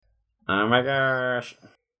Oh my gosh.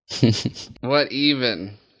 What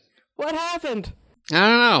even? What happened? I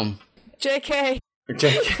don't know. JK.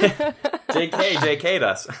 JK'd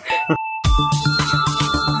us.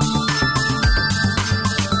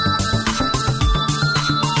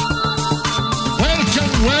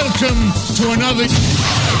 Welcome to another...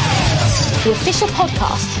 The official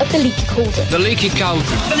podcast of The Leaky Cauldron. The Leaky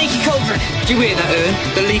Cauldron. The Leaky Cauldron. Do you hear that,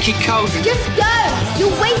 Ern? The Leaky Cauldron. Just go!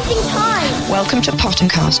 You're wasting time! Welcome to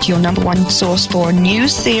Pottercast, your number one source for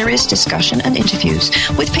news, theories, discussion and interviews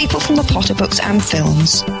with people from the Potter books and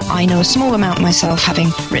films. I know a small amount myself, having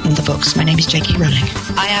written the books. My name is J.K. Rowling.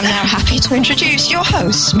 I am now happy to introduce your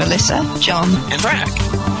hosts, Melissa, John And Frank.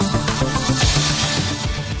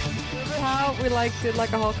 We did a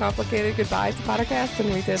whole complicated goodbye to Pottercast,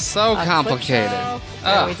 and we did So a complicated. Clip show,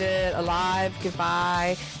 and we did a live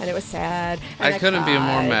goodbye, and it was sad. And I couldn't be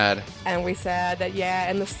more mad. And we said that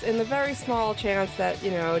in the very small chance that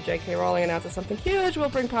J.K. Rowling announces something huge, we'll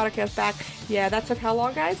bring Pottercast back. Yeah, that took how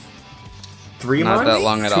long, guys? 3 Not months? that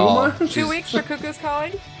long at 2 all. months? 2 weeks for Cuckoo's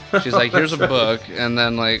Calling. She's like, here's a book, and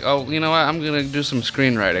then like, oh, you know what? I'm gonna do some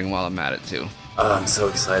screenwriting while I'm at it too. Oh, I'm so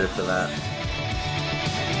excited for that.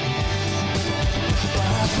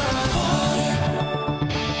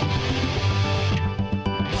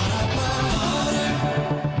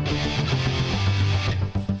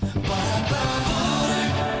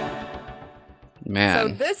 Man.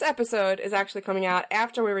 So this episode is actually coming out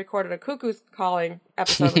after we recorded a Cuckoo's Calling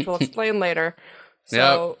episode, which we'll explain later.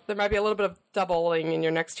 So There might be a little bit of doubling in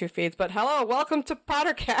your next two feeds. But hello, welcome to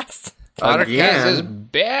Pottercast. Pottercast is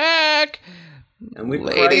back! And we're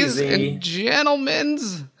Ladies crazy. and gentlemen.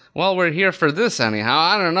 Well, we're here for this anyhow.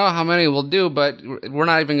 I don't know how many we'll do, but we're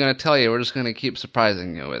not even going to tell you. We're just going to keep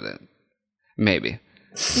surprising you with it. Maybe.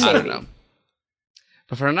 I don't know.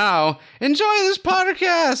 But for now, enjoy this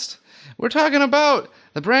Pottercast! We're talking about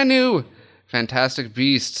the brand new Fantastic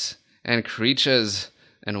Beasts and Creatures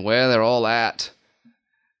and where they're all at.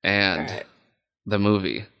 And the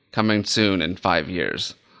movie coming soon in 5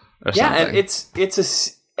 years or something. And it's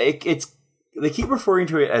they keep referring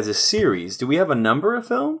to it as a series. Do we have a number of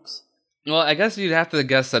films? Well, I guess you'd have to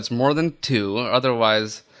guess that's more than 2.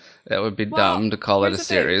 Otherwise, that would be dumb to call it a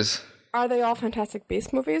series. Are they all Fantastic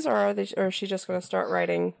Beasts movies, or is she just going to start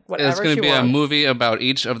writing whatever she wants? It's going to be a movie about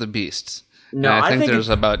each of the beasts. No, and I think there's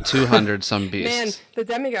about 200 some beasts. Man, the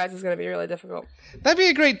demigods is going to be really difficult. That'd be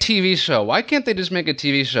a great TV show. Why can't they just make a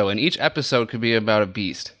TV show and each episode could be about a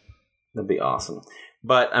beast? That'd be awesome.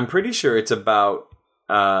 But I'm pretty sure it's about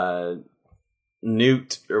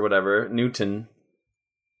Newt or whatever, Newton.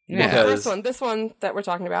 Yeah. This one that we're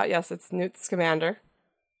talking about, yes, it's Newt Scamander.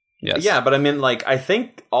 Yes. Yeah, but I mean, like, I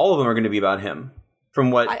think all of them are going to be about him.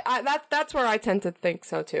 From what... That's where I tend to think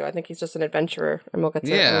so, too. I think he's just an adventurer, and we'll get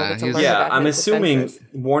to learn Yeah, about I'm his assuming adventures.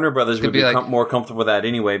 Warner Brothers would be like, more comfortable with that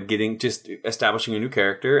anyway, establishing a new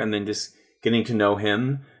character, and then just getting to know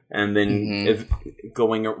him, and then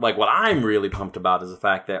like, what I'm really pumped about is the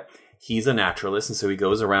fact that he's a naturalist, and so he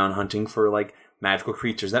goes around hunting for, like, magical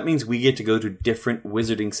creatures. That means we get to go to different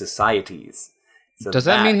wizarding societies. So does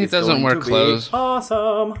that mean he doesn't wear clothes?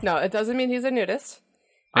 Awesome. No, it doesn't mean he's a nudist.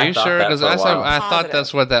 Are you sure? Because I thought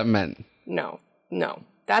that's what that meant. No.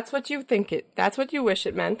 That's what you think it. That's what you wish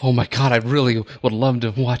it meant. Oh my god, I really would love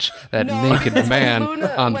to watch that naked man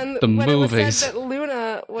on the movies. When it was said that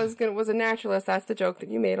Luna was a naturalist, that's the joke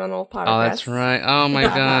that you made on Old Pottercast. Oh, that's right. Oh my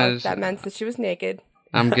gosh. That meant that she was naked.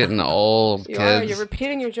 I'm getting old, kids. You're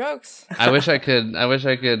repeating your jokes. I wish I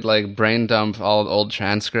could like brain dump all old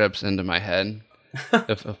transcripts into my head.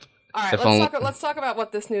 All right, let's talk about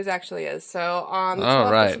what this news actually is. So on the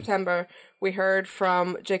 12th of September, we heard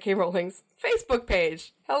from J.K. Rowling's Facebook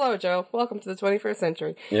page. Hello, Joe. Welcome to the 21st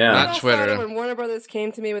century. Yeah. Not Twitter. When Warner Brothers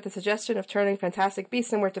came to me with the suggestion of turning Fantastic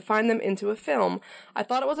Beasts and Where to Find Them into a film, I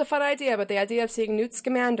thought it was a fun idea, but the idea of seeing Newt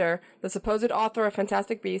Scamander, the supposed author of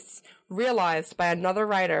Fantastic Beasts, realized by another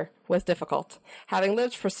writer was difficult. Having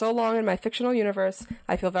lived for so long in my fictional universe,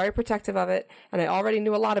 I feel very protective of it, and I already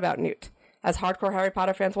knew a lot about Newt. As hardcore Harry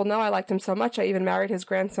Potter fans will know, I liked him so much I even married his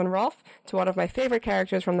grandson Rolf to one of my favorite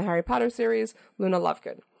characters from the Harry Potter series, Luna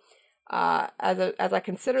Lovegood. As I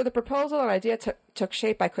consider the proposal and idea took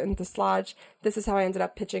shape I couldn't dislodge, this is how I ended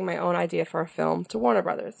up pitching my own idea for a film to Warner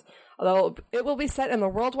Brothers. Although it will be set in the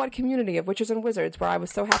worldwide community of witches and wizards where I was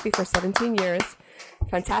so happy for 17 years,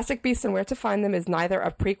 Fantastic Beasts and Where to Find Them is neither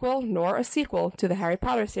a prequel nor a sequel to the Harry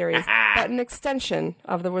Potter series, but an extension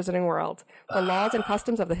of the wizarding world. The laws and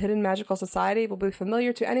customs of the Hidden Magical Society will be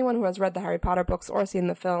familiar to anyone who has read the Harry Potter books or seen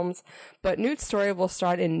the films, but Newt's story will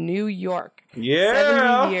start in New York. Yeah.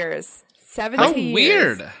 70 years. 70 years. How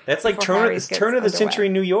weird. That's like turn of the century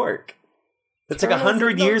New York. It's like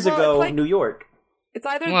 100 years ago, like, New York. It's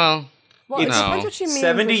either... Well, it depends what she means.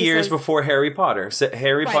 70 years says, before Harry Potter.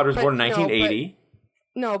 Harry Potter was born in 1980.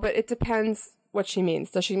 No, but it depends what she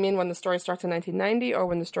means. Does she mean when the story starts in 1990 or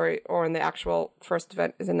when the actual first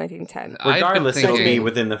event is in 1910? Regardless, it'll be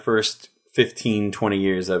within the first 15, 20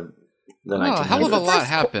 years of the 1900s. A hell of a lot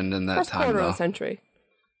happened in that first time, quarter though. of the century.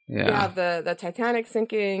 Yeah. You have the Titanic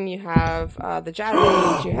sinking, you have the Jazz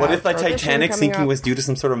Age, you have what if the Prohibition Titanic coming sinking up. was due to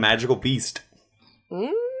some sort of magical beast?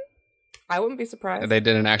 I wouldn't be surprised. They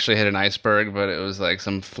didn't actually hit an iceberg, but it was like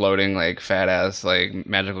some floating, like, fat-ass, like,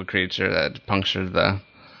 magical creature that punctured the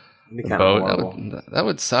boat. That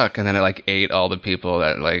would suck. And then it, like, ate all the people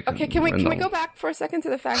that, like... Okay, can we go back for a second to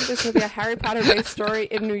the fact that there's going to be a Harry Potter-based story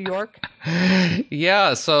in New York?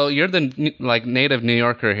 Yeah, so you're the, like, native New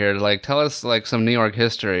Yorker here. Like, tell us, like, some New York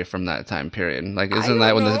history from that time period. Like, isn't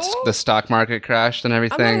that when the stock market crashed and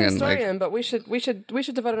everything? I'm not a historian, but we should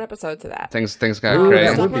devote an episode to that. Things got crazy.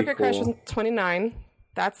 The stock market crash was in 29.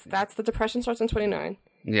 That's the Depression starts in 29.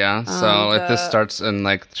 Yeah, so if this starts in,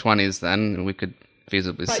 like, the 20s, then we could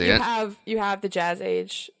feasibly see it. You have the Jazz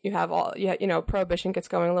Age. You have Prohibition gets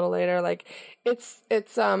going a little later. Like it's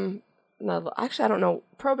no, actually I don't know.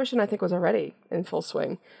 Prohibition I think was already in full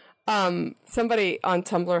swing. Somebody on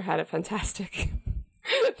Tumblr had a fantastic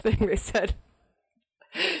thing. They said,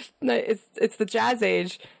 no, it's the Jazz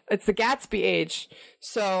Age. It's the Gatsby Age.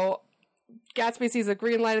 So Gatsby sees a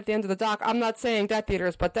green light at the end of the dock. I'm not saying Death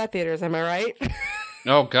Eaters, but Death Eaters. Am I right?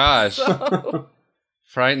 Oh gosh,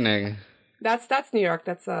 frightening. That's New York.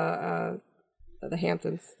 That's the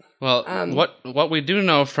Hamptons. Well, what we do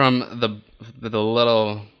know from the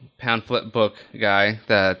little pamphlet book guy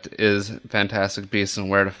that is Fantastic Beasts and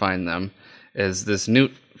Where to Find Them is this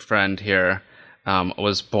Newt friend here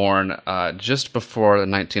was born just before the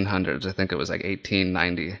 1900s. I think it was like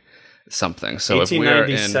 1890 something. So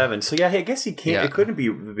 1897. So yeah, I guess he can't. Yeah. It couldn't be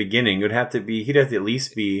the beginning. It would have to be. He'd have to at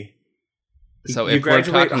least be. So if we're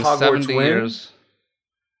talking 70 years.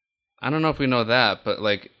 I don't know if we know that, but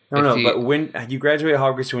like... but when you graduate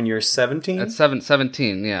Hogwarts when you're 17? At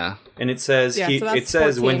 17, yeah. And it says it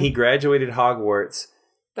says 14. When he graduated Hogwarts,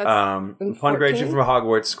 upon graduating from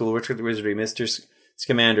Hogwarts School of Wizardry, Mr.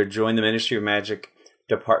 Scamander joined the Ministry of Magic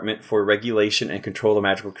Department for Regulation and Control of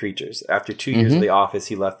Magical Creatures. After 2 years of the office,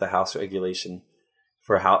 he left the House Regulation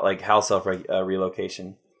for house elf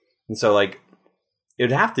relocation. And so, like, it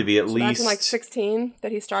would have to be at least... That's like 16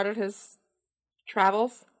 that he started his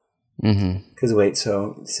travels? Because wait,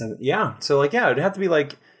 so it'd have to be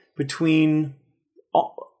like between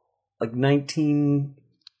like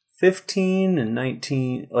 1915 and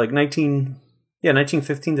 1915 to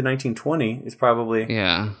 1920 is probably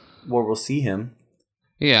where we'll see him.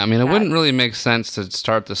 Yeah, I mean, it wouldn't really make sense to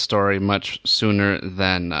start the story much sooner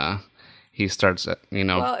than he starts,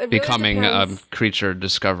 becoming a creature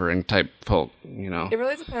discovering type folk. It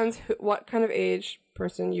really depends what kind of age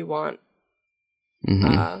person you want.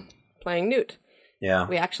 Playing Newt. Yeah.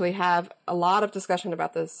 We actually have a lot of discussion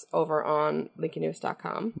about this over on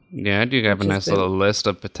LinkyNews.com. Yeah, do you have a nice little list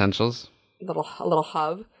of potentials? A little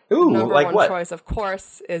hub. Ooh, number like one what? choice, of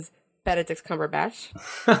course, is Benedict Cumberbatch.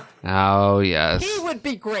 Oh, yes. He would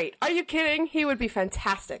be great. Are you kidding? He would be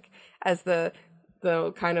fantastic as the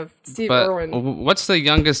kind of Steve Irwin. What's the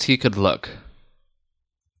youngest he could look?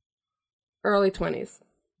 Early 20s.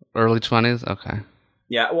 Early 20s? Okay.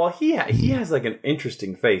 Yeah, well, he has like an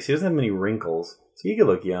interesting face. He doesn't have many wrinkles, so he could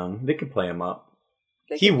look young. They could play him up.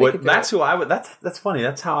 He would. That's who I would. That's funny.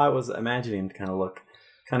 That's how I was imagining him to kind of look,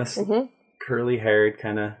 kind of curly haired,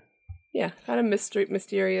 kind of. Yeah, kind of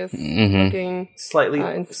mysterious looking,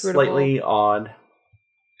 slightly odd.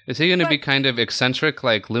 Is he going to be kind of eccentric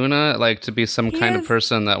like Luna, like to be some kind of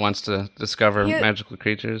person that wants to discover magical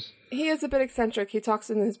creatures? He is a bit eccentric. He talks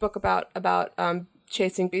in his book about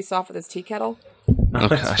chasing beasts off with his tea kettle. Oh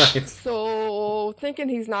gosh! Right. So thinking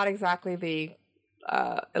he's not exactly the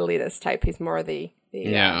elitist type. He's more the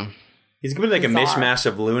yeah. He's gonna be like bizarre. A mishmash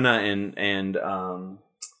of Luna and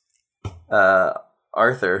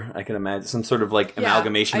Arthur. I can imagine some sort of like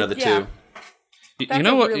amalgamation of the two. You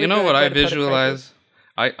know what? What I visualize?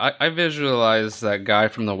 I visualize that guy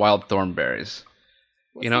from the Wild Thornberrys.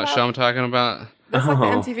 You know what show I'm talking about? That's like the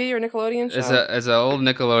MTV or Nickelodeon show? It's an old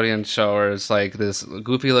Nickelodeon show where it's like this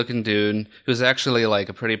goofy-looking dude who's actually like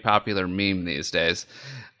a pretty popular meme these days.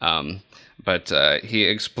 But he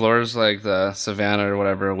explores like the savannah or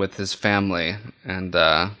whatever with his family and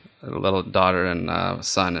a little daughter and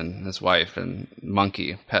son and his wife and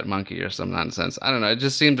pet monkey or some nonsense. I don't know. It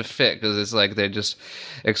just seemed to fit because it's like they just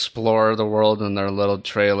explore the world in their little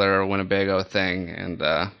trailer or Winnebago thing and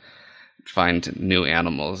find new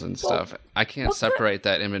animals and stuff. I can't separate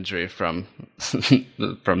that imagery from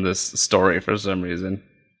this story for some reason.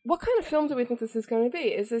 What kind of film do we think this is going to be?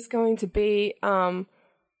 Is this going to be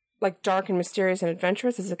like dark and mysterious and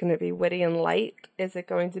adventurous? Is it going to be witty and light? Is it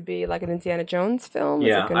going to be like an Indiana Jones film?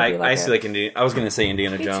 Yeah, I see like I was going to say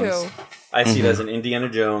Indiana Jones. Too. I see it as an Indiana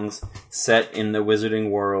Jones set in the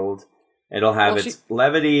wizarding world. It'll have its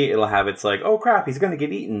levity. It'll have its like, oh crap, he's going to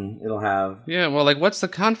get eaten. It'll have... Yeah, well, like, what's the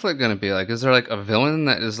conflict going to be? Like, is there, like, a villain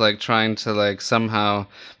that is, like, trying to, like, somehow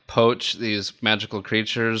poach these magical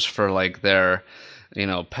creatures for, like, their, you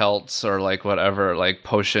know, pelts or, like, whatever, like,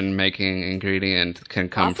 potion-making ingredient can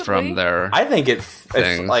come from their I think it's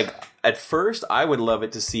like, at first, I would love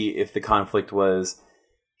it to see if the conflict was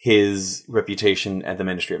his reputation at the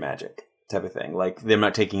Ministry of Magic. Type of thing, like them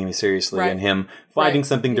not taking him seriously and him finding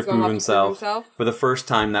something to prove himself. For the first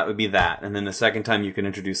time, that would be that, and then the second time, you can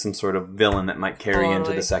introduce some sort of villain that might carry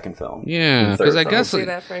into the second film. Yeah, because I guess see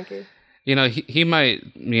that, Frankie. You know, he might,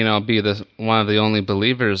 you know, be one of the only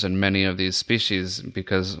believers in many of these species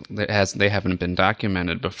because they haven't been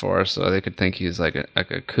documented before, so they could think he's like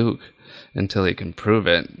a kook until he can prove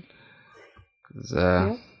it.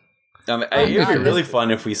 It'd be really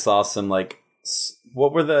fun if we saw some like.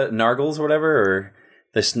 What were the Nargles or whatever, or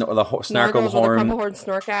the Snarkle Horn? The Crumplehorn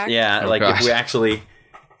Snorkack? Yeah, if we actually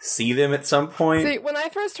see them at some point. See, when I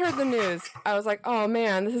first heard the news, I was like, oh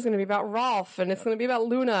man, this is going to be about Rolf, and it's going to be about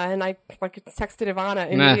Luna, and I texted Ivana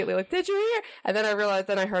immediately, like, did you hear? And then I realized,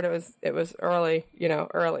 I heard it was early.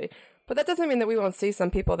 But that doesn't mean that we won't see some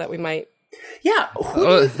people that we might... Yeah, who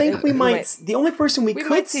do you think we might... The only person we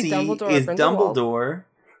could see is Dumbledore.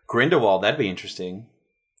 Grindelwald, that'd be interesting.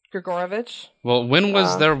 Grigorovich. Well, when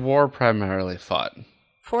was their war primarily fought?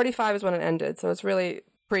 45 is when it ended, so it's really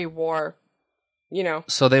pre-war,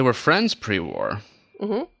 So they were friends pre-war.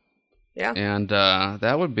 Mm-hmm. Yeah. And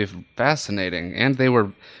that would be fascinating. And they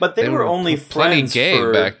were... But they were only plenty friends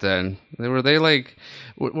gay back then. Were they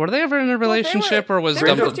ever in a relationship, or was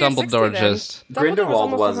Dumbledore just...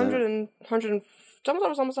 Grindelwald wasn't. Dumbledore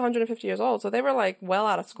was almost 150 years old, so they were well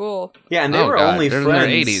out of school. Yeah, and they were only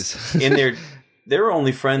friends in their 80s. They were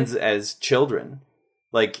only friends as children.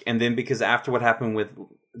 And then because after what happened with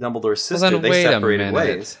Dumbledore's sister, they separated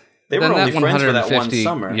ways. They were only friends for that one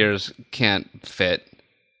summer. Years can't fit.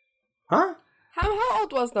 Huh? How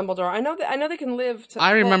old was Dumbledore? I know they can live to...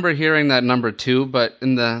 I remember hearing that number 2, but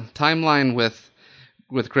in the timeline with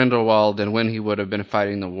Grindelwald and when he would have been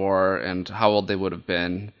fighting the war and how old they would have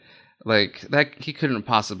been, that he couldn't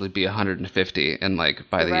possibly be 150 and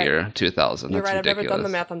by the year 2000. You're That's right. ridiculous. I've never done the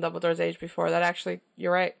math on Dumbledore's age before. That actually,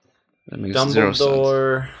 you're right. That makes Dumbledore. 0 sense.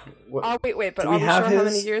 Oh wait, but are we sure how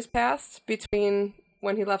many years passed between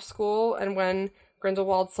when he left school and when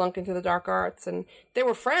Grindelwald sunk into the dark arts? And they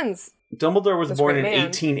were friends. Dumbledore was born in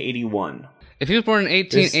 1881. If he was born in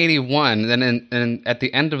 1881, then at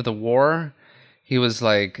the end of the war, he was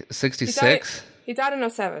 66. He died in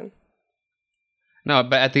 07. No,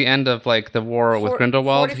 but at the end of the war with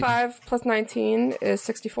Grindelwald, 45 plus 19 is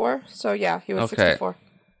 64. So yeah, he was 64.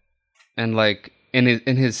 And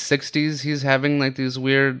in his 60s, he's having these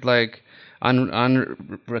weird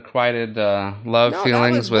unrequited love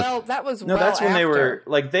feelings that's when they were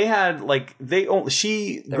they had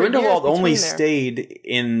Grindelwald only stayed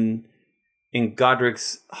in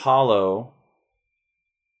Godric's Hollow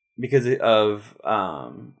because of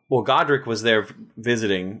Godric was there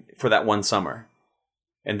visiting for that one summer.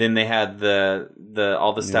 And then they had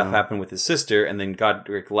all the stuff happen with his sister, and then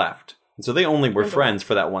Godric left. And so they only were friends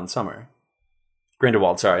for that one summer.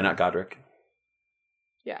 Grindelwald, sorry, not Godric.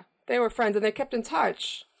 Yeah, they were friends, and they kept in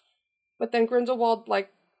touch. But then Grindelwald,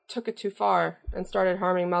 took it too far and started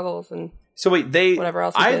harming Muggles and whatever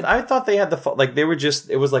else he did. I thought they had they were just,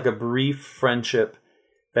 it was a brief friendship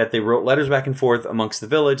that they wrote letters back and forth amongst the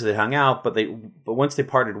village. They hung out, but once they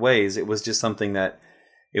parted ways, it was just something that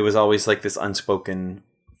it was always this unspoken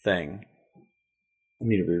thing. I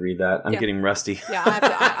need to reread that. I'm getting rusty. Yeah,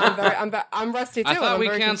 I'm rusty too. I thought we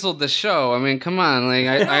canceled the show. I mean, come on.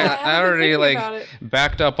 I already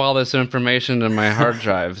backed up all this information to my hard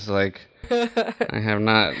drives. I have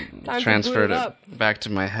not transferred it back to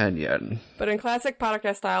my head yet. But in classic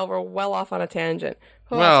podcast style, we're well off on a tangent.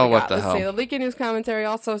 What the hell? See, the Leaky News commentary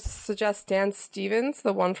also suggests Dan Stevens,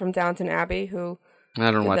 the one from Downton Abbey, who I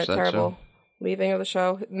don't watch that terrible show. Leaving of the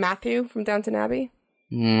show. Matthew from Downton Abbey.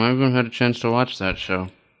 I haven't had a chance to watch that show.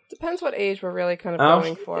 Depends what age we're really kind of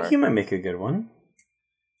going for. He might make a good one.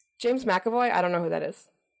 James McAvoy? I don't know who that is.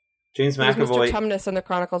 James McAvoy. Mr. Tumnus in the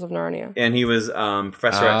Chronicles of Narnia. And he was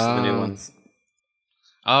Professor X in the new ones.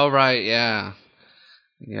 Oh, right, yeah.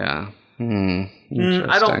 Yeah.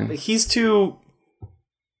 I don't... He's too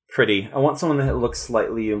pretty. I want someone that looks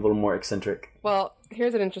slightly a little more eccentric. Well,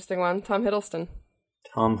 here's an interesting one. Tom Hiddleston.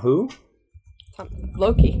 Tom who?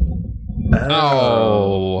 Loki.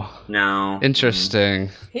 Oh. No. Interesting.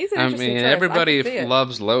 He's an interesting choice. Everybody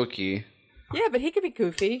loves Loki. Yeah, but he could be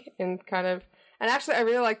goofy and kind of... And actually, I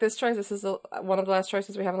really like this choice. This is one of the last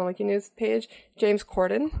choices we have on the Wiki News page. James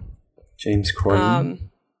Corden. James Corden.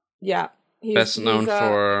 Yeah. Best known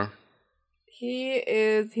for...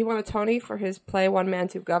 He won a Tony for his play One Man,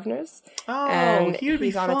 Two Governors. Oh, and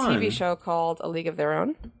he's on a TV show called A League of Their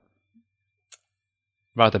Own.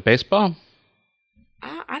 About the baseball?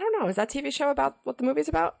 I don't know. Is that TV show about what the movie's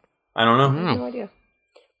about? I don't know. I have no idea.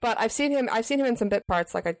 But I've seen him in some bit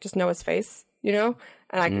parts. Like I just know his face, you know.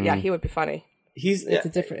 And yeah, he would be funny. It's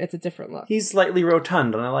a different look. He's slightly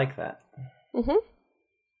rotund, and I like that. Mm-hmm.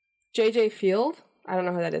 J.J. Field. I don't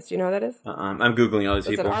know who that is. Do you know who that is? I'm googling all these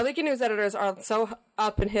people. Our Leaky News editors are so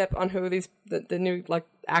up and hip on who the new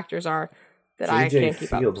actors are that I can't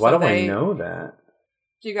keep up. Why do I know that?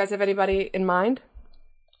 Do you guys have anybody in mind?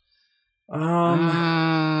 I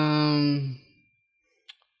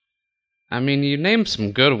mean, you named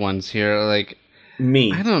some good ones here. Like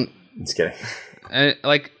me. I'm just kidding.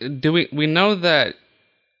 Do we know that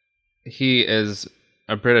he is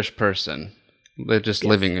a British person, just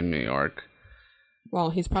living in New York?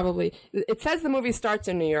 Well, he's probably... It says the movie starts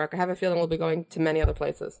in New York. I have a feeling we'll be going to many other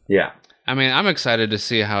places. Yeah. I mean, I'm excited to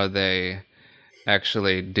see how they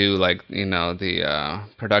actually do, the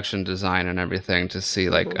production design and everything to see,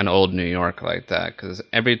 an old New York like that. Because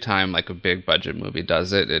every time, a big budget movie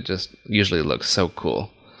does it, it just usually looks so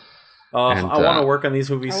cool. I want to work on these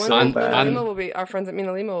movies so bad. Our friends at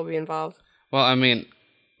Mina Lima will be involved. Well, I mean,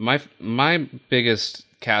 my biggest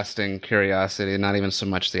casting curiosity, not even so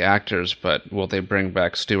much the actors, but will they bring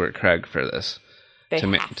back Stuart Craig for this? To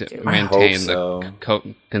maintain the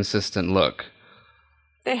consistent look.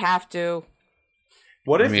 They have to.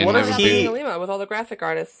 What if he... Lima with all the graphic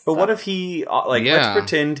artists. But what if he... let's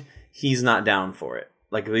pretend he's not down for it.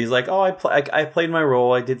 He's like, I played my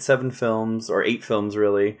role. I did 7 films, or 8 films,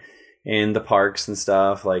 really, in the parks and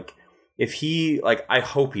stuff. If he... I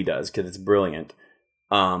hope he does, because it's brilliant.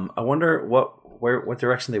 I wonder what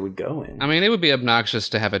direction they would go in. I mean, it would be obnoxious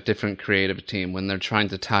to have a different creative team when they're trying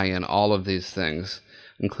to tie in all of these things,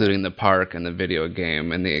 including the park and the video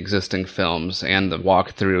game and the existing films and the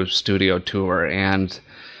walkthrough studio tour and,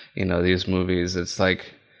 these movies. It's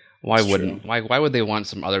like, why would they want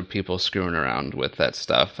some other people screwing around with that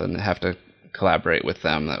stuff and have to collaborate with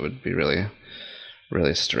them? That would be really,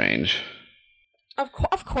 really strange. Of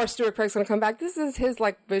course, Stuart Craig's going to come back. This is his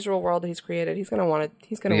visual world that he's created. He's going to want to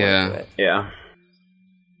do it. Yeah.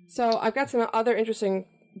 So I've got some other interesting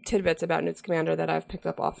tidbits about Newt Scamander that I've picked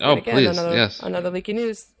up off. Another Leaky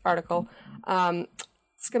News article.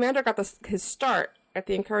 Scamander got his start at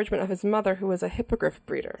the encouragement of his mother, who was a hippogriff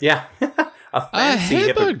breeder. Yeah, a fancy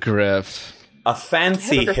hippogriff. A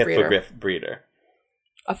fancy hippogriff breeder.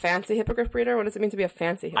 A fancy hippogriff breeder? What does it mean to be a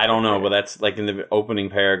fancy hippogriff breeder? I don't know, breeder? but that's in the opening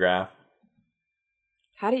paragraph.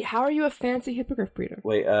 How are you a fancy hippogriff breeder?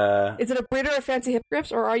 Wait, is it a breeder of fancy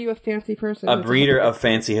hippogriffs, or are you a fancy person? A breeder of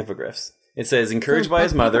fancy hippogriffs. It says, encouraged by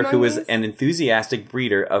his mother, who is an enthusiastic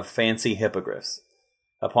breeder of fancy hippogriffs.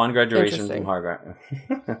 Upon graduation from Harvard.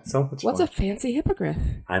 So much What's fun. A fancy hippogriff?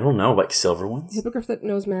 I don't know, silver ones? Hippogriff that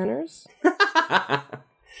knows manners?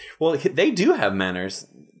 Well, they do have manners.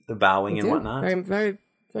 The bowing and whatnot. Very, very,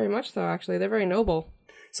 very much so, actually. They're very noble.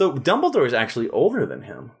 So Dumbledore is actually older than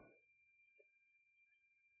him.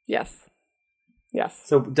 Yes.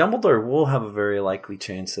 So Dumbledore will have a very likely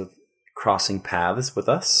chance of crossing paths with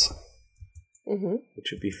us,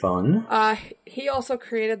 which would be fun. He also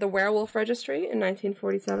created the Werewolf Registry in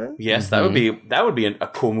 1947. Yes, that would be a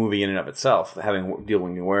cool movie in and of itself,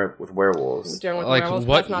 dealing with werewolves. Dealing with werewolves,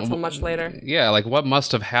 but not so much later. Yeah, what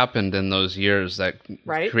must have happened in those years that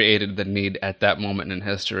created the need at that moment in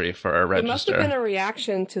history for a register? It must have been a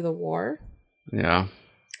reaction to the war. Yeah.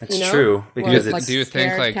 That's true. Because do you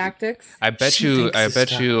think tactics? I bet you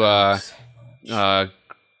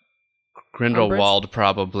Grindelwald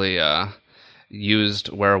probably used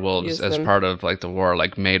werewolves as part of the war,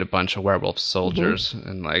 the bunch of werewolf soldiers,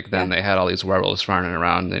 and then they had all these werewolves running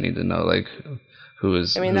around. They need to know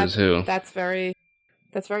who's who. That's very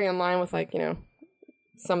in line with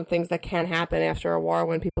some things that can happen after a war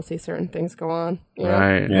when people see certain things go on.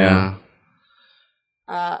 Right. Yeah.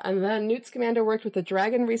 And then Newt Scamander worked with the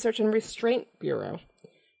Dragon Research and Restraint Bureau.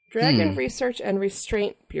 Research and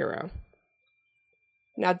Restraint Bureau.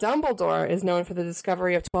 Now, Dumbledore is known for the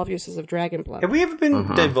discovery of 12 uses of dragon blood. Have we ever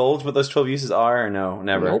been divulged what those 12 uses are, or no?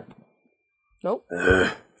 Never? Nope.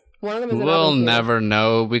 Ugh. One of them is we'll never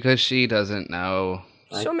know because she doesn't know.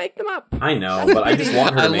 She'll make them up. I know, but I just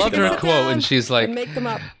want her to make them up. I loved her quote, and she's like, make them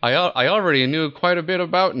up. I already knew quite a bit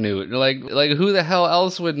about Newt. Like who the hell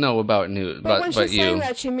else would know about Newt But when she's you? saying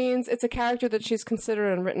that, she means it's a character that she's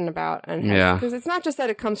considered and written about, and because it's not just that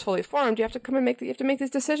it comes fully formed. You have to come and you have to make these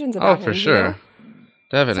decisions about him. Oh, for sure, you know?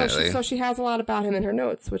 definitely. So she has a lot about him in her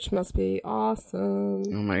notes, which must be awesome.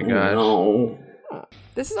 Oh my gosh. No.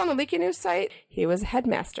 This is on the Leaky News site. He was a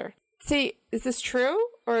headmaster. See, is this true?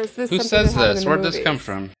 Or is this Who something says that happened this? in the Where'd movies? this come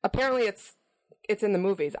from? Apparently it's in the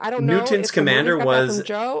movies. I don't know. Newton's if the commander movies got that from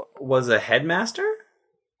Joe. was a headmaster?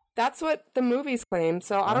 That's what the movies claim.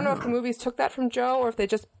 So I don't know if the movies took that from Joe or if they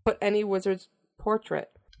just put any wizard's portrait.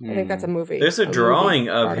 I think that's a movie. There's a drawing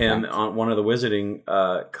of artifact. him on one of the wizarding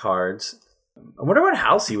cards. I wonder what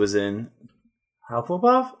house he was in.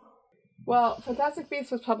 Hufflepuff? Well, Fantastic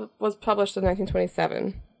Beasts was published in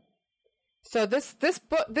 1927. So this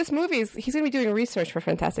movie's he's going to be doing research for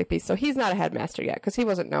Fantastic Beasts. So he's not a headmaster yet because he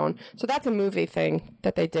wasn't known. So that's a movie thing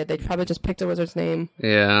that they did. They probably just picked a wizard's name,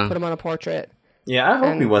 put him on a portrait. Yeah, I hope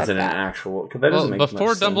And he wasn't an that's that. actual. Cause that doesn't make before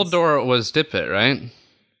much sense. Dumbledore was Dippet, right?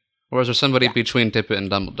 Or was there somebody between Dippet and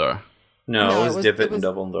Dumbledore? No, it was Dippet and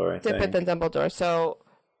Dumbledore. I think. Dippet and Dumbledore. So,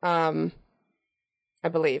 I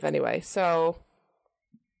believe anyway. So,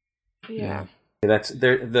 yeah. That's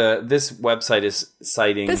this website is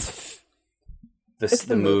citing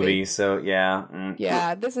the movie. So yeah,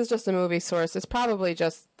 Yeah, this is just a movie source. It's probably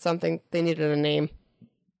just something they needed a name.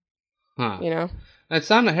 Huh. You know. It's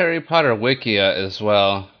on the Harry Potter Wikia as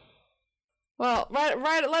well. Well,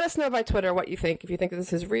 right. Let us know by Twitter what you think. If you think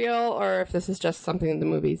this is real, or if this is just something the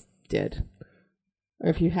movies did, or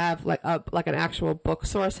if you have like an actual book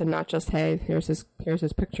source and not just here's his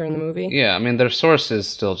picture in the movie. Yeah, I mean their source is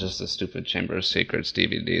still just a stupid Chamber of Secrets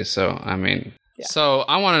DVD. So I mean, So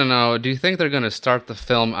I want to know: do you think they're going to start the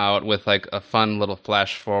film out with like a fun little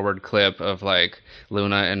flash forward clip of like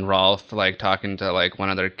Luna and Rolf like talking to like one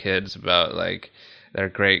of their kids about like their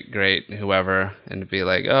great whoever, and be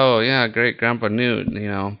like, oh yeah, great grandpa Newt, you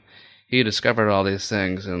know, he discovered all these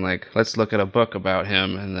things, and like let's look at a book about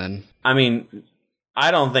him, and then I mean,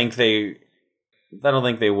 I don't think they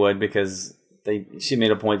would, because she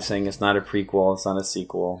made a point saying it's not a prequel, it's not a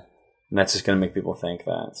sequel, and that's just going to make people think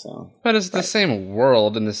that. So, but it's the same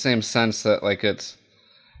world in the same sense that like it's,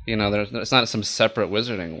 you know, it's not some separate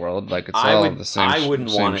wizarding world, like it's all the same. I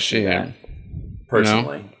wouldn't want to see that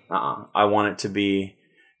personally. You know? I want it to be,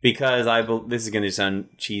 because this is going to sound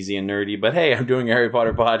cheesy and nerdy, but hey, I'm doing a Harry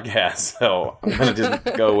Potter podcast, so I'm going to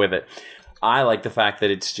just go with it. I like the fact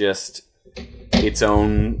that it's just its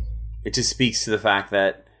own. It just speaks to the fact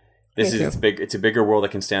that it's big. It's a bigger world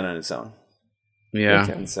that can stand on its own. Yeah,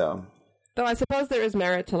 and so. Though I suppose there is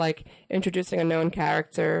merit to like introducing a known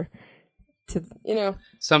character to, you know,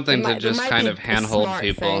 something to just kind of handhold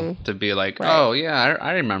people to be like, oh yeah,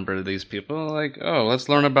 I remember these people. Like, oh, let's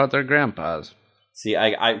learn about their grandpas. See,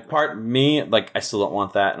 I still don't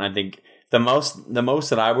want that, and I think the most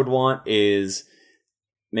that I would want is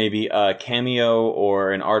maybe a cameo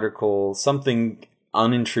or an article, something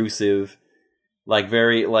unintrusive, like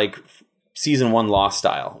very like season 1 Lost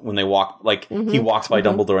style, when they walk he walks by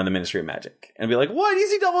Dumbledore in the Ministry of Magic and be like, what, you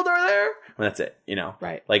see Dumbledore there? And that's it, you know?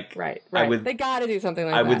 Right. Right. They gotta do something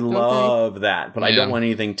like that. I would love that, but I don't want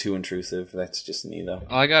anything too intrusive. That's just me, though.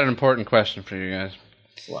 Well, I got an important question for you guys.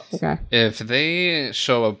 What? Okay. If they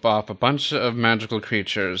show off a bunch of magical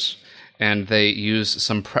creatures and they use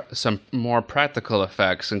some more practical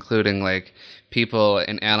effects, including like people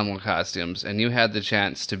in animal costumes, and you had the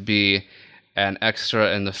chance to be an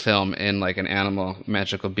extra in the film in like an animal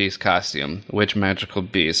magical beast costume, which magical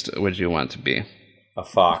beast would you want to be? A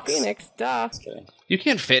fox. Phoenix, duh. Just kidding. You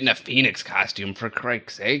can't fit in a phoenix costume, for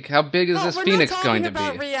Christ's sake. How big is this phoenix going to be? We're not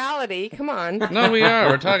talking about reality. Come on. No, we are.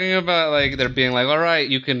 We're talking about like they're being like, all right,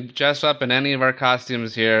 you can dress up in any of our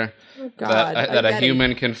costumes here that a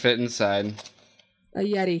human can fit inside. A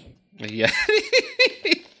Yeti. A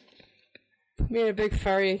Yeti. Me in a big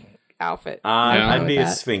furry outfit. I'd be a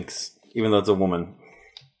Sphinx, even though it's a woman.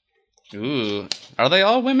 Ooh. Are they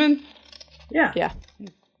all women? Yeah. Yeah.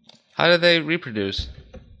 How do they reproduce?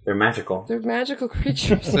 They're magical. They're magical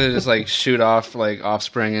creatures. So they just like shoot off like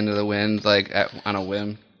offspring into the wind like on a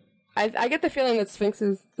whim. I get the feeling that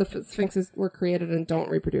the sphinxes were created and don't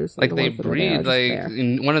reproduce. Like they breed. Like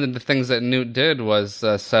one of the things that Newt did was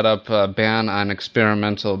set up a ban on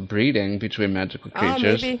experimental breeding between magical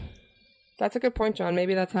creatures. Oh, maybe. That's a good point, John.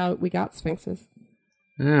 Maybe that's how we got sphinxes.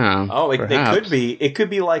 Yeah. Oh, it could be. It could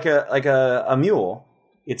be like a mule.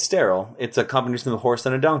 It's sterile. It's a combination of a horse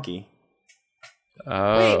and a donkey.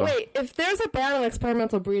 Oh. Wait. If there's a ban on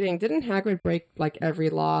experimental breeding, didn't Hagrid break like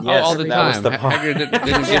every law? Yes, all the time. Was the Hagrid didn't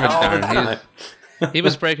give a darn. He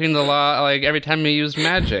was breaking the law like every time he used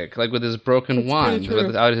magic, like with his broken wand,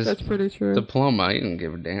 without his diploma. He didn't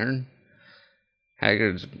give a darn.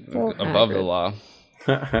 Hagrid's above the law.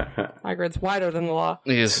 Hagrid's wider than the law.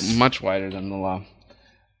 He is much wider than the law.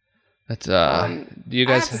 But do you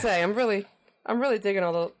guys? I have to say, I'm really digging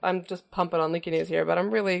all the. I'm just pumping on Leaky News here, but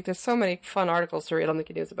there's so many fun articles to read on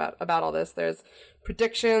Leaky News about all this. There's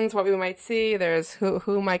predictions, what we might see. There's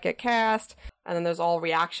who might get cast, and then there's all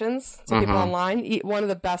reactions to people online. One of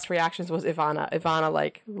the best reactions was Ivana. Ivana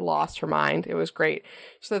like lost her mind. It was great.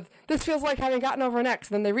 She said, "This feels like having gotten over an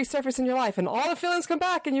ex, and then they resurface in your life, and all the feelings come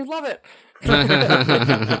back, and you love it."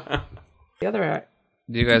 The other.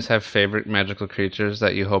 Do you guys have favorite magical creatures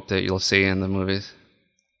that you hope that you'll see in the movies?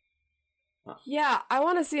 Yeah, I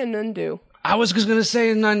want to see a Nundu. I was just gonna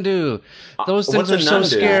say Nundu. Those things are so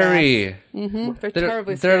scary. Mm-hmm. They're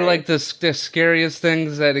terribly scary. They're like the scariest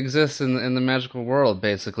things that exist in the magical world.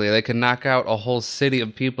 Basically, they can knock out a whole city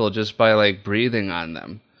of people just by like breathing on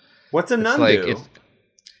them. What's a Nundu?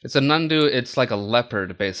 It's a Nundu. It's like a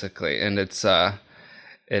leopard, basically, and it's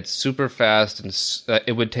super fast, and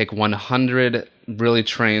it would take 100 really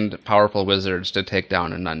trained, powerful wizards to take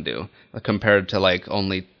down a Nundu, compared to like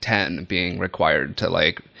only 10 being required to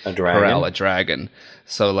like corral a dragon.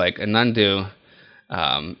 So like a Nundu,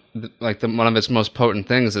 one of its most potent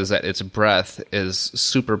things is that its breath is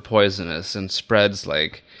super poisonous and spreads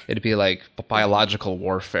like it'd be like biological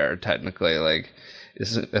warfare technically. Like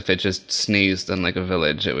if it just sneezed in like a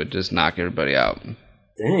village, it would just knock everybody out.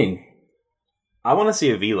 Dang. I want to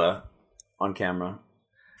see Avila on camera.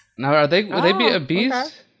 Now, would they be a beast?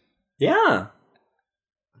 Okay. Yeah.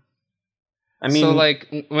 I mean, so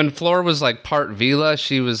like when Fleur was like part Vila,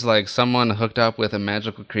 she was like someone hooked up with a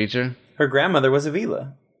magical creature. Her grandmother was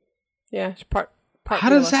Avila. Yeah, she's part. How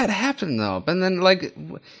Vila. does that happen though? And then like,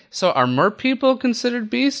 so are mer people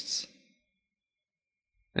considered beasts?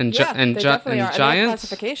 And they definitely are. giants. And they have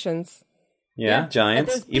classifications. Yeah,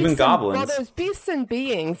 giants, even goblins. There's beasts and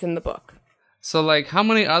beings in the book. So like, how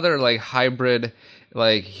many other like hybrid,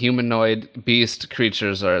 like humanoid beast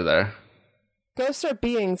creatures are there? Ghosts are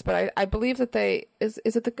beings, but I believe that is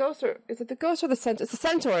it the ghost or the centaur? It's the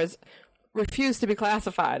centaurs refused to be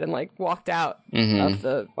classified and like walked out of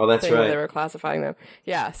the thing where they were classifying them.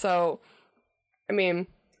 Yeah, so I mean,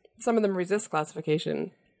 some of them resist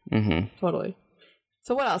classification. Totally.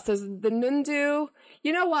 So what else? There's the Nundu.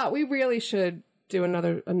 You know what? We really should do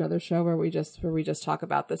another show where we just talk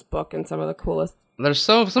about this book and some of the coolest.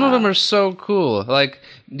 Some of them are so cool. Like,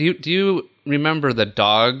 do you remember the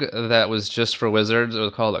dog that was just for wizards? It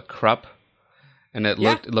was called a Krupp, and it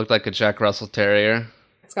looked like a Jack Russell Terrier.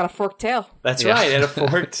 It's got a forked tail. That's right, it had a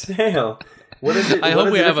forked tail. What is it? I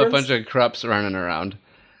hope we have a bunch of Krupps running around.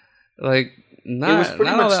 Like, it was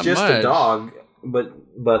pretty much just a dog, but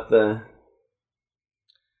the.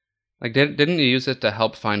 Like, didn't you use it to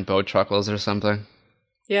help find Bowtruckles or something?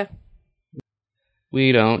 Yeah.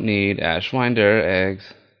 We don't need Ashwinder eggs.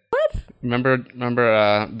 What? Remember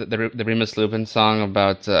the Remus Lupin song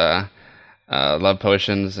about love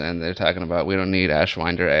potions, and they're talking about we don't need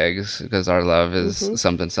Ashwinder eggs because our love is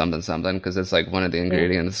something because it's like one of the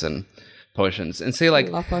ingredients in potions. And see, like,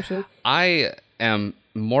 love potion. I am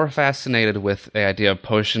more fascinated with the idea of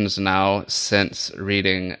potions now since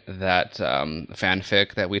reading that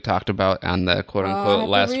fanfic that we talked about on the quote-unquote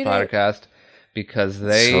last podcast, because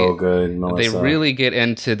they really get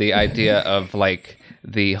into the idea of like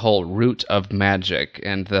the whole root of magic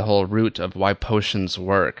and the whole root of why potions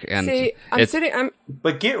work. And see,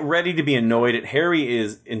 but get ready to be annoyed at Harry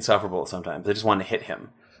is insufferable sometimes. I just want to hit him.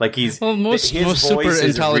 Like most super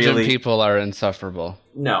intelligent people are insufferable.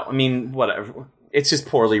 No, I mean, whatever. It's just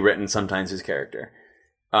poorly written sometimes, his character.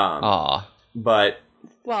 But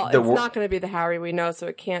it's not going to be the Harry we know, so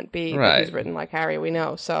it can't be that he's written like Harry we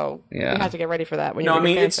know. So you have to get ready for that. When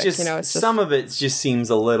it's just some of it just seems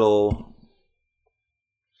a little.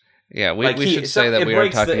 Yeah, we should say that we are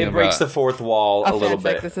talking about. It breaks the fourth wall a little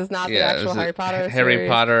bit. This is not the actual Harry Potter. Harry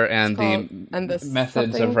Potter and the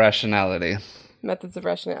methods of rationality. Methods of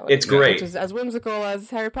Rationality. It's great. Which is as whimsical as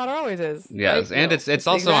Harry Potter always is. Yes, right? And it's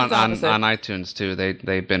also on iTunes too.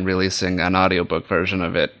 They've been releasing an audiobook version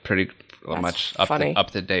of it pretty much up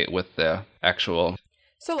to date with the actual.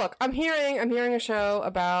 So look, I'm hearing a show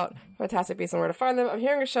about Fantastic Beasts and Where to Find Them. I'm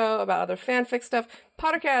hearing a show about other fanfic stuff.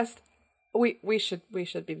 Pottercast, we should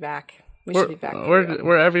be back. Should be back.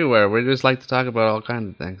 We're everywhere. We just like to talk about all kinds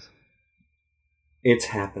of things. It's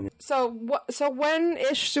happening. So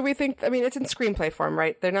when-ish should we think? I mean, it's in screenplay form,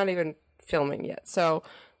 right? They're not even filming yet. So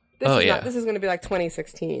this is going to be like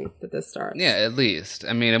 2016 that this starts. Yeah, at least.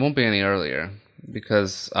 I mean, it won't be any earlier.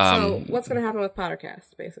 because so what's going to happen with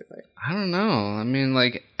Pottercast, basically? I don't know. I mean,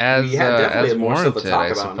 like as definitely more stuff to warranted, talk I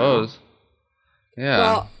about suppose. Yeah.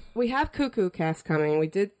 Well, we have Cuckoo Cast coming. We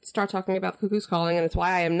did start talking about Cuckoo's Calling, and it's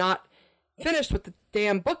why I am not finished with the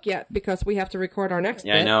damn book yet, because we have to record our next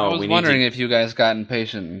bit. I know. I was wondering if you guys got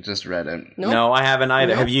impatient and just read it. Nope. No, I haven't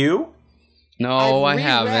either. Nope. Have you? No, I've I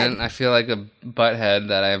haven't. reread. I feel like a butthead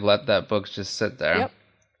that I've let that book just sit there. Yep.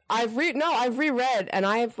 I've reread, and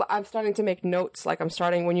I'm starting to make notes. Like, I'm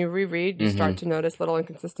starting, when you reread, you start to notice little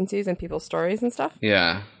inconsistencies in people's stories and stuff.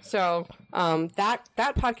 Yeah. So that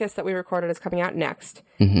podcast that we recorded is coming out next,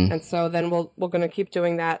 and so then we're going to keep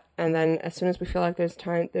doing that, and then as soon as we feel like there's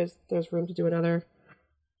time, there's room to do another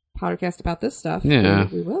podcast about this stuff. Yeah.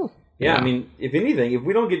 we will. Yeah, I mean, if anything, if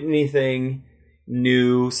we don't get anything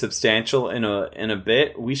new, substantial in a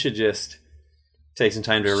bit, we should just take some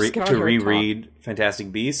time to reread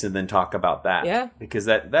Fantastic Beasts and then talk about that. Yeah. Because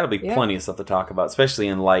that'll be plenty of stuff to talk about, especially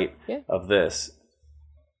in light of this.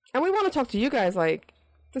 And we want to talk to you guys. Like,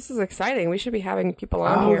 this is exciting. We should be having people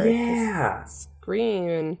on here. Yeah. Scream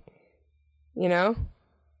and,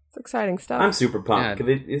 it's exciting stuff. I'm super pumped.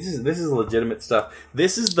 Yeah. This is legitimate stuff.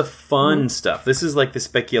 This is the fun stuff. This is like the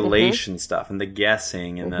speculation stuff and the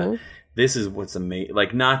guessing and this is what's amazing.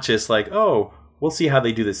 Like, not just like, oh, we'll see how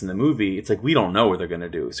they do this in the movie. It's like, we don't know what they're going to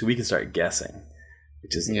do, so we can start guessing,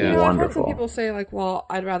 which is wonderful. I've heard some people say, like, well,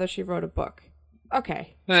 I'd rather she wrote a book.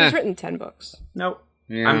 Okay. She's written 10 books. Nope.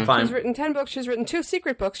 Yeah. I'm fine. She's written 10 books. She's written 2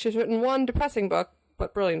 secret books. She's written 1 depressing book,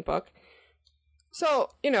 but brilliant book. So,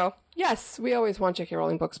 yes, we always want J.K.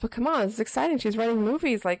 Rowling books, but come on, it's exciting. She's writing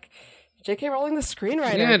movies. Like, J.K. Rowling, the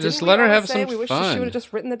screenwriter. Yeah, just let her have some we wish fun. She would have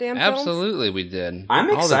just written the damn Absolutely, films? we did. I'm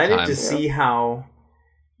all excited to see how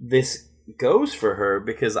this goes for her,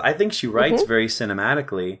 because I think she writes very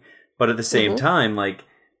cinematically, but at the same time, like,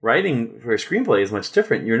 writing for a screenplay is much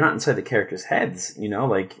different. You're not inside the characters' heads,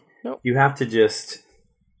 like, you have to just...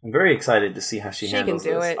 I'm very excited to see how she handles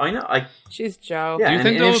can do this. it. I know. She's Joe. Yeah, do you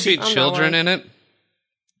think there will be I'm children in it?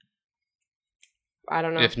 I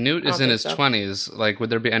don't know. If Newt is in his 20s, like, would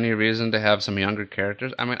there be any reason to have some younger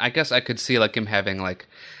characters? I mean, I guess I could see, like, him having, like,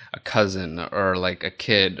 a cousin or, like, a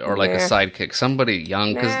kid or, like, a sidekick. Somebody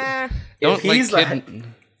young. Because don't,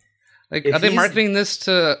 like, are they marketing this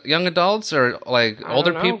to young adults or, like,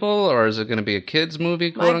 older people? Or is it going to be a kid's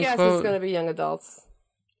movie, quote unquote? My guess is going to be young adults.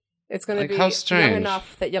 It's going to be young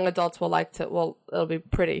enough that young adults will like to... Well, it'll be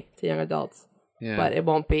pretty to young adults. Yeah. But it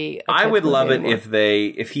won't be... I would love it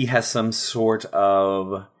if he has some sort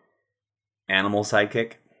of animal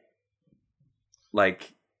sidekick.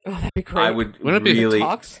 Like... Oh, that'd be great. I would really...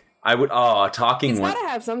 Talks? I would... Oh, a talking one. He's got to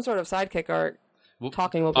have some sort of sidekick or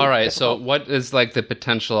talking will be all right, difficult. so what is, like, the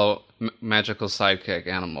potential magical sidekick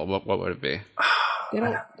animal? What would it be?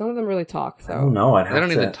 None of them really talk, so... I don't know. They don't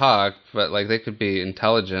need to talk, but, like, they could be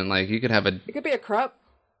intelligent. Like, you could have a... It could be a Krupp.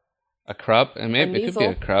 A Krupp? And maybe it could be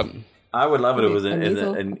a Krupp. I would love it if it was a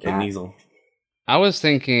Kneasel. I was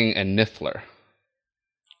thinking a Niffler.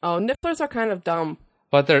 Oh, Nifflers are kind of dumb.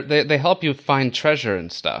 But they help you find treasure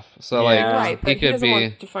and stuff. So right, but he doesn't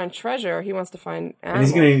want to find treasure. He wants to find animals. And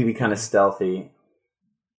he's going to need to be kind of stealthy.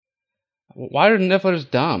 Why are Nifflers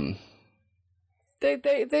dumb?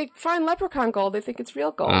 They find leprechaun gold. They think it's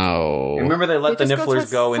real gold. Oh, and remember they let the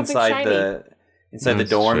Nifflers go inside the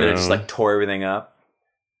dorm and it just like tore everything up.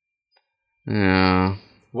 Yeah.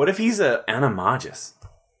 What if he's a animagus?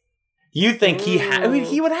 You think he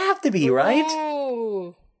would have to be, right?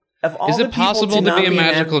 Ooh. Is it possible to be a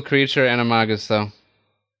magical creature, animagus, though?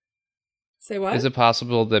 Say what? Is it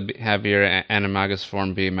possible to have your animagus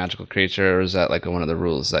form be a magical creature, or is that like one of the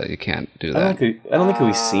rules that you can't do that? I don't think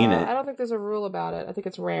we've seen it. I don't think there's a rule about it. I think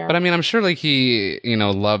it's rare. But I mean, I'm sure like he,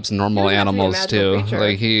 loves normal animals too. Creature.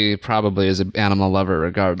 Like he probably is an animal lover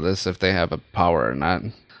regardless if they have a power or not.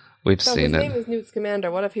 We've seen his it. name is Newt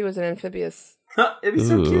Scamander. What if he was an amphibious? It'd be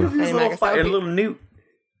so cute if he was a little Newt.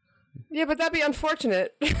 Yeah, but that'd be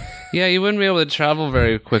unfortunate. Yeah, you wouldn't be able to travel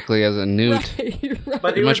very quickly as a newt. Right.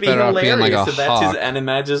 But it much would be better off hilarious being like a if that's hawk. his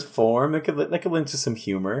animagus form. That could lend to some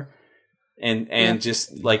humor, and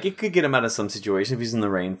just like it could get him out of some situation. If he's in the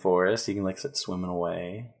rainforest, he can like start swimming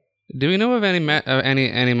away. Do we know of any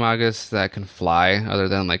animagus that can fly other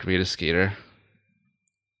than like Rita Skeeter?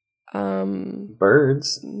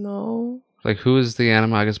 Birds. No. Like who is the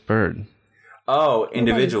animagus bird? Oh,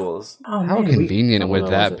 individuals. How convenient would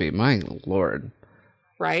that be? My lord.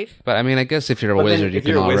 Right. But I mean, I guess if you're a wizard, you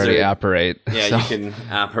can already apparate. Yeah, so. you can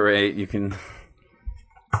apparate. You can.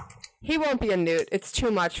 He won't be a Newt. It's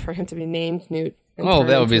too much for him to be named Newt. Oh,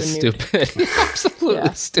 that would be stupid.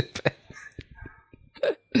 Absolutely stupid.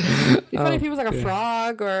 It'd be funny if he was like a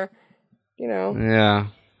frog or, Yeah.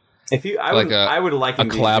 I would like him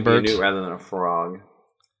to be a Clabbert. newt rather than a frog.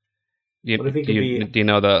 Do What if he could be- you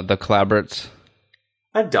know the Clabberts?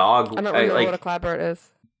 A dog. I don't really know what a clabbert is.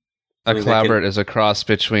 A Something that Clabbert is a cross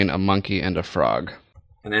between a monkey and a frog.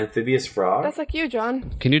 An amphibious frog? That's like you,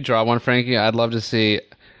 John. Can you draw one, Frankie? I'd love to see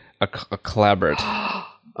a Clabbert.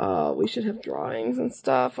 We should have drawings and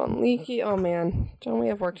stuff on Leaky. Oh man, John, we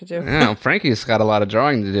have work to do. Yeah, Frankie's got a lot of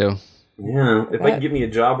drawing to do. Yeah, if I can get me a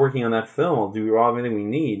job working on that film, I'll do all everything we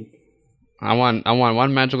need. I want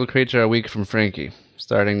one magical creature a week from Frankie,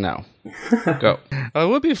 starting now. Go. It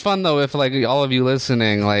would be fun though if like all of you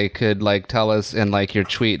listening like could like tell us in like your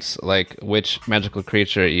tweets like which magical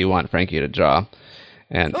creature you want Frankie to draw,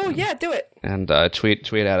 and Oh yeah, do it. and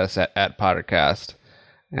tweet at us at Pottercast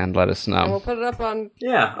and let us And know. we'll put it up on.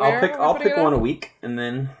 Yeah, Where I'll are we putting pick it one up? a week, and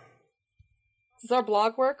then Does our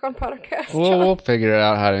blog work on Pottercast? We'll figure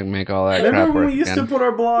out how to make all that crap remember when work we used again. to put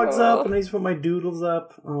our blogs Oh. up, and I used to put my doodles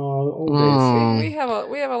up. Oh, old Oh.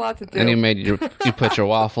 we have a lot to do. And you put your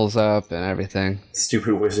waffles up and everything. days.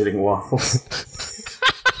 Stupid wizarding waffles.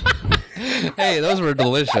 Hey, those were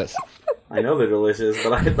delicious. I know they're delicious,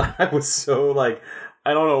 but I was so like,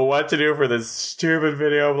 I don't know what to do for this stupid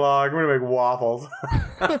video blog. I'm gonna make waffles.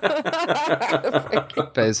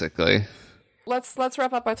 Basically. Let's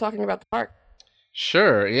wrap up by talking about the park.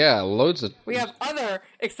 Sure, yeah, loads of... We have other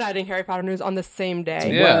exciting Harry Potter news on the same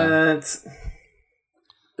day. Yeah. What?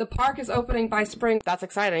 The park is opening by spring. That's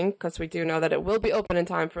exciting because we do know that it will be open in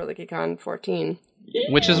time for LeakyCon 14.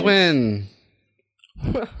 Which is when?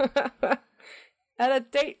 At a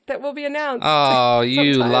date that will be announced. Oh,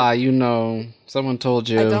 you sometime. lie, you know. Someone told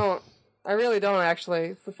you. I don't. I really don't, actually.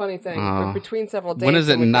 It's a funny thing. Oh. We're between several dates. When is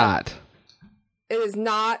it and we've got- not? It is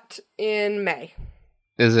not in May.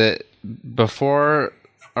 Is it before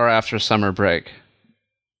or after summer break?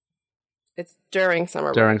 It's during summer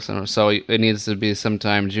break. During summer. So it needs to be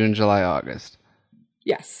sometime June, July, August.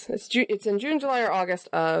 Yes. It's in June, July, or August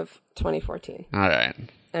of 2014. All right.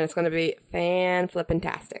 And it's going to be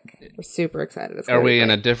fan-flippin-tastic. We're super excited. It's Are gonna be we in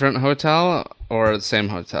a great. different hotel or the same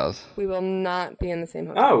hotels? We will not be in the same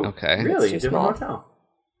hotel. Oh, Okay. Really? It's too Different small. hotel.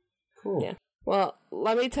 Cool. Yeah. Well,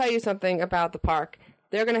 let me tell you something about the park.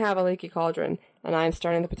 They're going to have a leaky cauldron, and I'm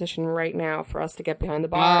starting the petition right now for us to get behind the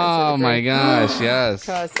bar. Oh my gosh, yes.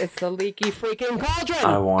 Because it's the leaky freaking cauldron.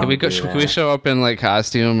 I want Can we to go? do Can we that. show up in like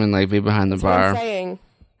costume and like be behind the That's what I'm bar? saying.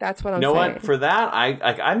 That's what I'm You know saying. what? For that,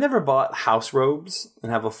 I've never bought house robes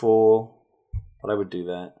and have a full. But I would do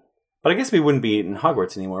that. But I guess we wouldn't be in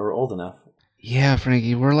Hogwarts anymore. We're old enough. Yeah,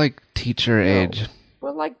 Frankie, we're like teacher age. We're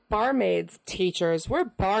like barmaids, teachers. We're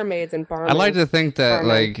barmaids and barmaids. I like to think that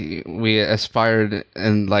Barmaid. like we aspired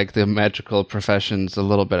in like the magical professions a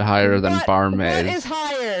little bit higher than barmaids. What is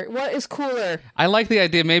higher? What is cooler? I like the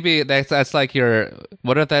idea. Maybe that's like your.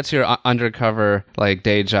 What if that's your undercover like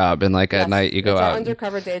day job, and like at Yes, night you go it's our out.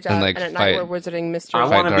 undercover day job, and, like, at fight. night we're wizarding mystery I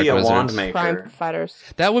want to dark be a wizards. wand maker. crime fighters.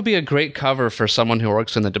 That would be a great cover for someone who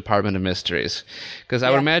works in the Department of Mysteries, because I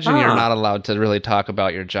would Yeah. imagine you're Huh. not allowed to really talk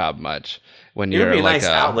about your job much when It you're would be a like nice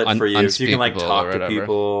outlet for you, so you can like unspeakable talk or to whatever.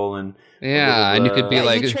 people and Yeah, and you could be Yeah,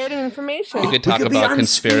 like you trade in information. you could talk We could be about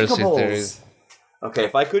conspiracy unspeakables. theories. Okay,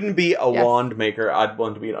 if I couldn't be a Yes. wand maker, I'd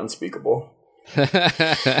want to be an unspeakable.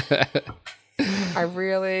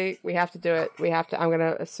 We have to do it. I'm going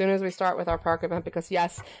to, as soon as we start with our park event, because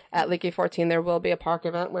yes, at Leaky 14, there will be a park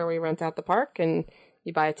event where we rent out the park and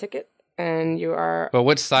you buy a ticket and you are, But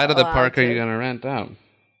which side of the allowed park are you to. going to rent out?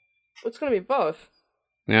 it's going to be both.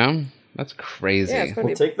 Yeah, that's crazy. Yeah, it's going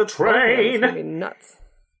to We'll be take the both of them. It's going to be train. nuts.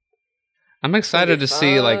 I'm excited be to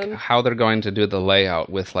see like fun. how they're going to do the layout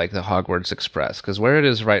with like the Hogwarts Express, because where it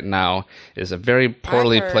is right now is a very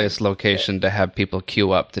poorly heard placed location to have people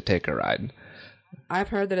queue up to take a ride. I've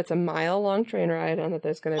heard that it's a mile-long train ride and that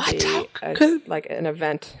there's going to What? How be could- like an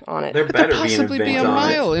event on it. There Could better there possibly be be an a event on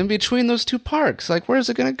it. mile in between those two parks? Like, where's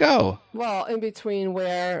it going to go? Well, in between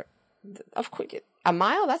where, of course, a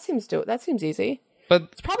mile, that seems easy. But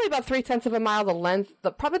It's probably about 3/10 of a mile.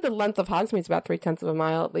 Probably the length of Hogsmeade's about 3/10 of a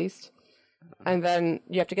mile at least. And then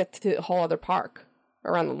you have to get to the whole other park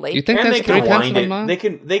around the lake. you think And that's they can 3/10 wind of a it. mile? They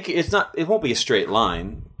can. It's not. It won't be a straight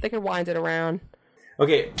line. They could wind it around.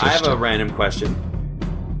 Okay, I have a random question.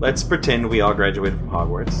 Let's pretend we all graduated from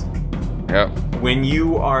Hogwarts. Yeah. When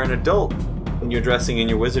you are an adult, when you're dressing in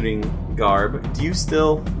your wizarding garb, would you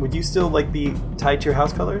still like be tied to your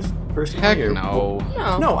house colors personally? Heck or- no.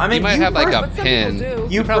 No. No, I mean You might have like a But some pin. people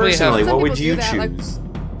do. You probably have- personally, Some what would people you do that, like- choose?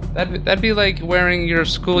 That'd be like wearing your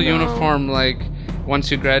school No. uniform like once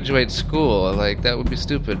you graduate school. Like, that would be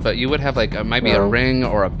stupid. But you would have, like, maybe a ring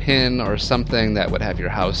or a pin or something that would have your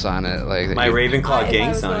house on it. Like My Ravenclaw gang If I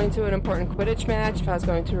was sign. going to an important Quidditch match, if I was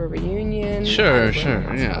going to a reunion. Sure.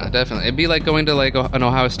 Yeah, definitely. It'd be like going to, like, an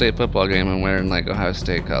Ohio State football game and wearing, like, Ohio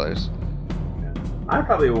State colors. I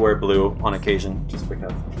probably would wear blue on occasion, just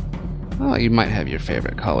because. Oh, you might have your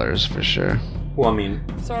favorite colors for sure. Well, I mean...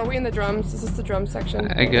 So are we in the drums? Is this the drum section?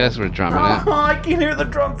 I guess we're drumming it. Oh, I can hear the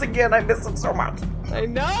drums again. I miss them so much. I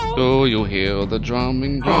know. Oh, you hear the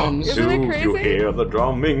drumming drums. Isn't it Do crazy? you hear the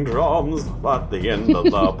drumming drums at the end of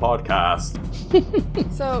the podcast?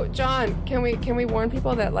 So, John, can we warn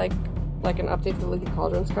people that like an update to the Leaky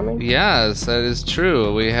Cauldron's coming? Yes, that is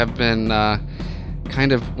true. We have been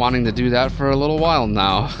kind of wanting to do that for a little while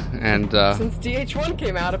now, and Since DH1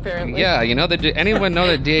 came out, apparently. yeah, you know, anyone know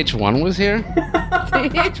that DH1 was here?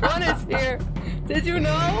 DH1 is here. Did you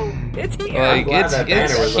know? It's here. Like, Glad it's that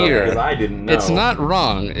banner was up, here. because I didn't know. It's not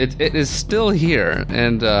wrong. It is still here,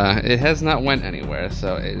 and it has not went anywhere,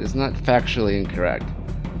 so it is not factually incorrect.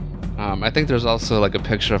 I think there's also like a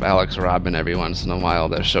picture of Alex Robin every once in a while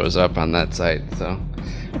that shows up on that site, so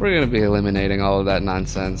we're gonna be eliminating all of that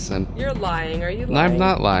nonsense. And You're lying. Are you no, lying? I'm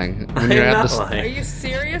not lying. When I'm you have not this, Are lying. you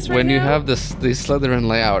serious right when now? you have the Slytherin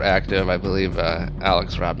layout active, I believe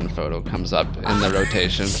Alex Robin photo comes up in the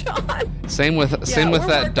rotation. John. Same with we're that working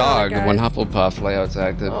on dog it, when guys. Hufflepuff layout's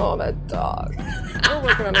active. Oh, that dog. We're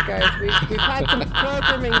working on it, guys. We've had some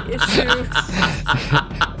programming issues.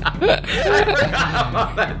 I forgot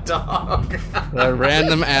about that dog. A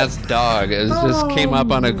random ass dog. It just came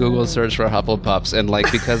up on a Google search for Hufflepuffs, and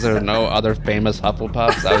like because there are no other famous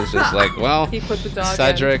Hufflepuffs, I was just like, well, He put the dog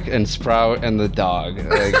Cedric and Sprout and the dog.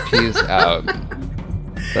 Like, peace out.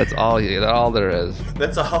 That's all there is.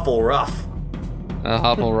 That's a Hufflepuff. A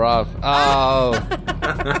Hufflepuff. Oh,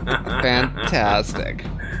 fantastic.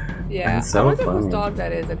 Yeah. That's so I wonder funny. whose dog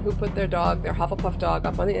that is and who put their Hufflepuff dog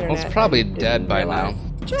up on the internet. Well, it's probably and dead didn't by realize.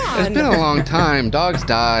 now. John! It's been a long time. Dogs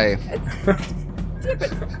die. Yeah, but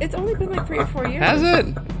it's only been like 3 or 4 years. Has it?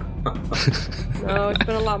 No, it's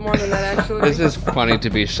been a lot more than that, actually. This is funny to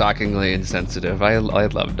be shockingly insensitive. I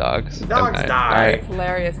love dogs. Dogs I- die. It's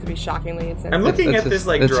hilarious to be shockingly insensitive. I'm looking It's at this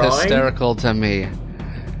like it's drawing. hysterical to me.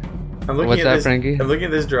 I'm looking What's at that, this, Frankie? I'm looking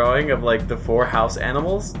at this drawing of like the 4 house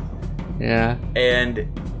animals, Yeah. and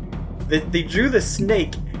they drew the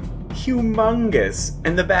snake humongous,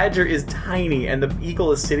 and the badger is tiny, and the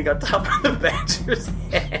eagle is sitting on top of the badger's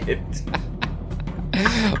head.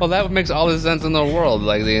 Well, that makes all the sense in the world.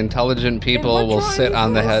 Like, the intelligent people what will drawing sit is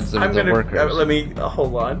on the this? heads of I'm the gonna workers. let me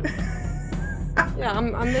hold on. Yeah,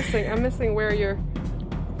 I'm missing where you're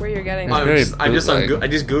getting It's that. very I just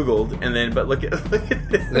bootleg. googled, and then but look at this.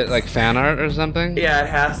 Is it like fan art or something? Yeah, it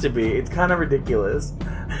has to be. It's kind of ridiculous.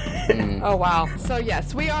 Oh wow! So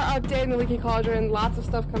yes, we are updating the Leaky Cauldron. Lots of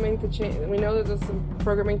stuff coming to change. We know that there's some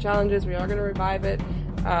programming challenges. We are going to revive it.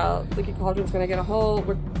 Leaky Cauldron's going to get a whole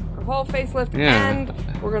facelift, Yeah. and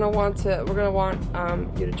we're going to want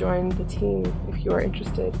you to join the team if you are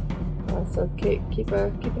interested. So keep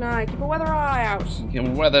an weather eye out. You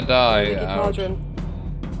can weather die. Leaky out. Cauldron.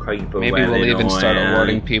 Maybe we'll even start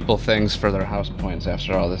awarding people things for their house points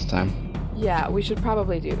after all this time. Yeah, we should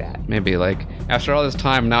probably do that. Maybe, like, after all this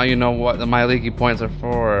time, now you know what my leaky points are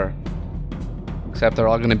for. Except they're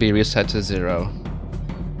all going to be reset to 0.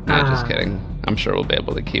 Nah, just kidding. I'm sure we'll be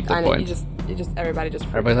able to keep the I know points. everybody just.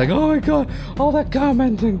 Everybody's like, oh my god, all that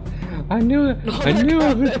commenting. I knew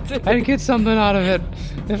I'd get something out of it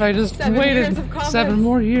if I just 7 waited years of comments. 7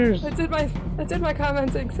 more years. I did my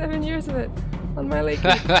commenting 7 years of it on my Leaky.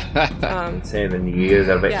 7 years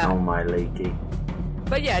of it Yeah. on my leaky.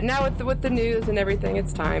 But yeah, now with the news and everything,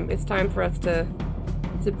 it's time. It's time for us to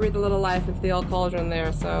breathe a little life into the old cauldron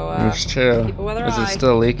there. So It's true. keep a weather Is it eye.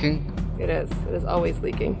 still leaking? It is. It is always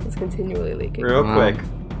leaking. It's continually leaking. Real Wow. quick,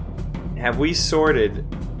 have we sorted?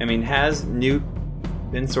 I mean, has Newt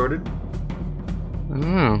been sorted? I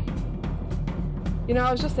don't know. You know,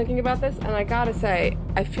 I was just thinking about this, and I gotta say,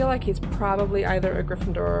 I feel like he's probably either a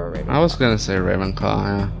Gryffindor or a Ravenclaw. I was gonna say Ravenclaw,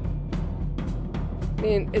 yeah. I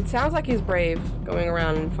mean, it sounds like he's brave going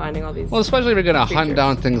around and finding all these. Well, especially if you're gonna hunt creatures.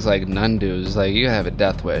 down things like Nundus, like you have a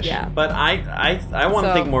death wish. Yeah. But I want to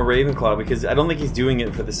So- think more Ravenclaw, because I don't think he's doing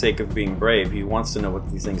it for the sake of being brave. He wants to know what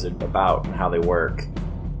these things are about and how they work.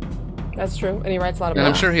 That's true, and he writes a lot of And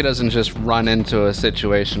I'm books. sure he doesn't just run into a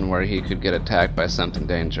situation where he could get attacked by something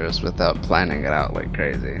dangerous without planning it out like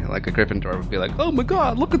crazy. Like a Gryffindor would be like, oh my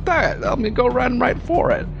god, look at that! Let me go run right for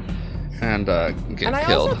it. And get And I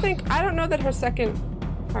killed. also think, I don't know that her second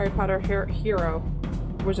Harry Potter hero,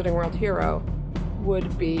 Wizarding World hero,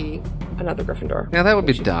 would be another Gryffindor. Yeah, that would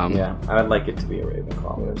be dumb. Yeah, I would like it to be a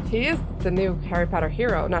Ravenclaw. He is the new Harry Potter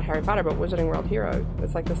hero. Not Harry Potter, but Wizarding World hero.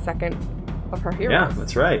 It's like the second of her heroes. Yeah,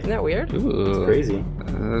 that's right. Isn't that weird? Ooh, It's crazy.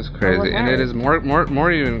 That's crazy, and it is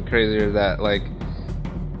more even crazier that like.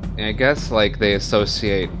 I guess like they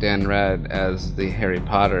associate Dan Redd as the Harry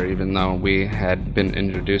Potter, even though we had been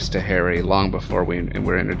introduced to Harry long before we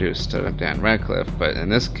were introduced to Dan Radcliffe. But in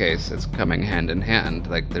this case, it's coming hand in hand.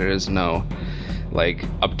 Like there is no like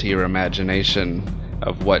up to your imagination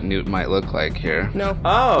of what Newt might look like here. No.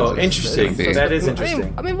 Oh, interesting. it's- That is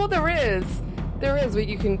interesting. I mean, well, there is.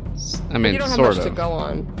 You can. I mean, you don't have sort much of. to go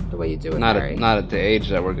on the way you do with Not Harry. not at the age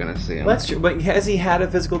that we're gonna see him. That's true. But has he had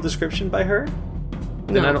a physical description by her?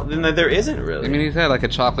 Then No. then there isn't really. I mean, he's had like a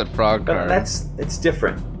chocolate frog but card. it's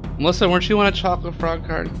different. Melissa, weren't you on a chocolate frog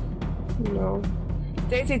card? No.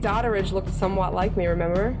 Daisy Dotteridge looked somewhat like me.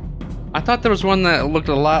 Remember? I thought there was one that looked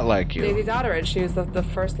a lot like you. Daisy Dotteridge. She was the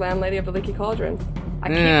first landlady of the Leaky Cauldron.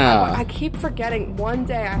 Yeah. I keep forgetting. One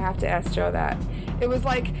day I have to ask Joe that. It was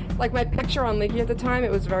like my picture on Leaky at the time.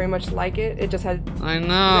 It was very much like it. It just had. I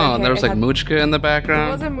know. Red There was hair, like it had- Moochka in the There background.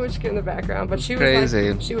 wasn't Moochka in the background, but she was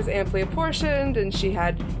Crazy. like, she was amply apportioned, and she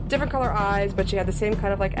had different color eyes, but she had the same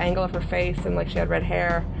kind of like angle of her face, and like she had red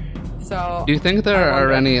hair. So. Do you think there I are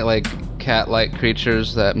wonder- any like cat-like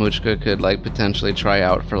creatures that Moochka could like potentially try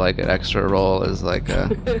out for like an extra role as like a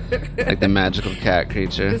like the magical cat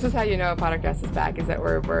creature? This is how you know a podcast is back. Is that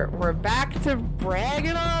we're back to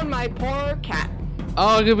bragging on my poor cat.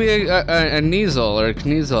 Oh, it could be a Kneasel or a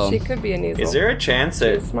Kneasel. She could be a Kneasel. Is there a chance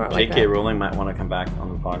that She's smart like J.K. that. Rowling might want to come back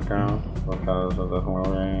on the podcast because of the I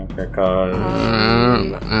don't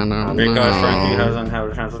because know. Frankie hasn't had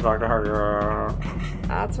a chance to talk to her.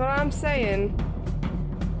 That's what I'm saying.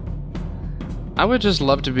 I would just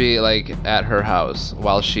love to be like at her house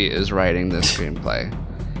while she is writing this screenplay.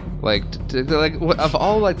 Like, of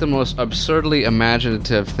all like the most absurdly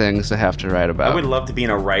imaginative things to have to write about. I would love to be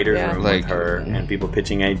in a writer's Yeah. room Like- with her and people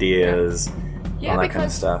pitching ideas, Yeah, all that because kind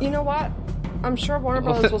of stuff. you know what? I'm sure Warner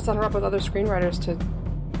Well, Brothers will set her up with other screenwriters to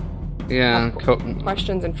Yeah,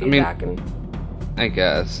 questions and mean- feedback and. I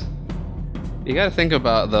guess. You gotta think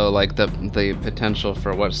about though, like the potential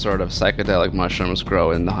for what sort of psychedelic mushrooms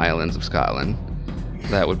grow in the Highlands of Scotland.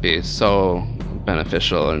 That would be so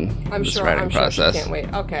beneficial in I'm this sure. writing I'm sure process. she can't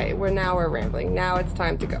wait. Okay, we're rambling. Now it's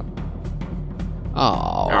time to go.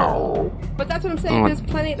 Oh. But that's what I'm saying.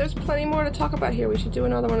 There's plenty more to talk about here. We should do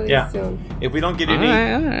another one of these Yeah. soon. If we don't get All any,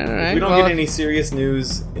 right. if we don't Well, get any serious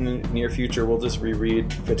news in the near future, we'll just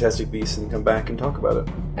reread Fantastic Beasts and come back and talk about it.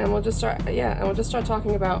 And we'll just start. Yeah, and we'll just start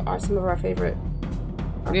talking about some of our favorite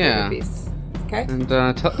Yeah. beasts. Okay. And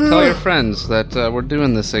tell your friends that we're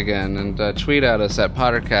doing this again, and tweet at us at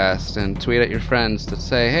Pottercast, and tweet at your friends to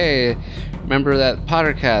say, "Hey, remember that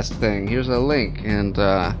Pottercast thing? Here's a link." And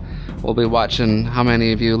we'll be watching how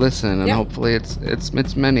many of you listen, and Yeah. hopefully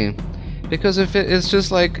it's many. Because if it's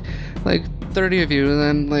just like 30 of you,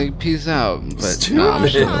 then like peace out. But too no, I'm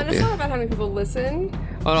many. sure Come on, it'll it's be- not about how many people listen.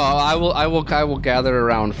 Oh no, I will gather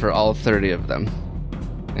around for all 30 of them.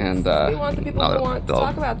 And We want the people who want to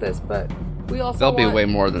talk about this, but we also There'll be want, way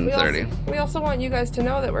more than we 30. we also want you guys to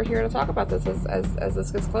know that we're here to talk about this as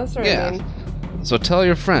this gets closer. Yeah. I mean, So tell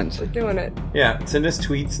your friends. we're doing it. Yeah, send us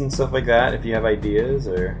tweets and stuff like that if you have ideas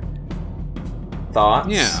or thoughts.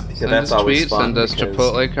 Yeah, because send that's us always tweets, fun. send us because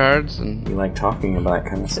Chipotle cards, and We like talking about that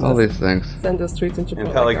kind of stuff. all these things. Send us tweets and Chipotle.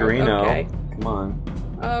 And Pellegrino, Okay. come on.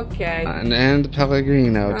 Okay. And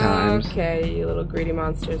Pellegrino times. Okay, you little greedy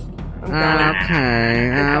monsters. I'm Okay,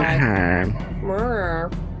 Goodbye. okay.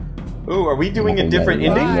 going. Ooh, are we doing a different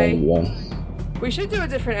ending? Bye. We should do a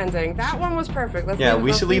different ending. That one was perfect. Yeah,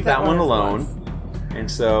 we should leave that one as alone. was. And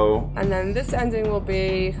so, And then this ending will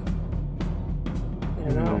be. I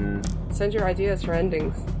don't know. Send your ideas for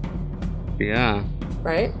endings, Yeah.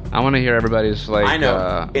 right? I want to hear everybody's like I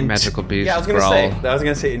know. magical beast. Yeah, I was gonna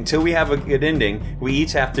growl. say. Until we have a good ending, we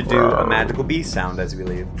each have to do a magical beast sound as we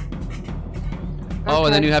leave. Oh,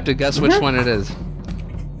 and then Okay. you have to guess which one it is.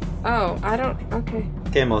 Oh, I don't. Okay.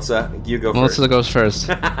 Okay, Melissa, you go Melissa goes first.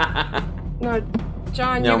 No,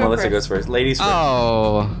 John, No, you go Melissa first. goes first. Ladies first.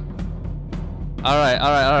 Oh. All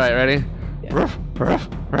right. Ready? Yeah. Ruff, ruff,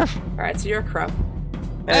 ruff. All right, so you're a crow.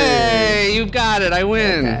 Hey, you got it. I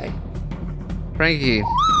win. Okay. Frankie.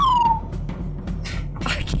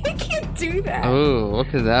 I can't do that. Oh, what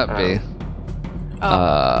could that be?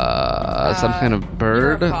 Some kind of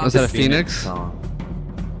bird? you're a fox. Was that a Phoenix phoenix? song.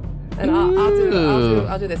 And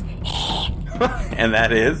I'll do this. And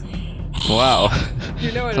that is Wow.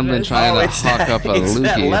 You know what Something it is. trying to it's hawk that, up a it's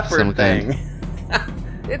that loogie of leopard some kind. thing.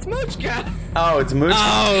 It's Moochka. Oh, it's Moochka.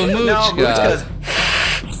 Oh, No, Moochka.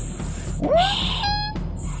 Moochka's.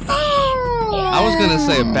 was gonna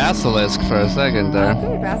say basilisk for a second there. Give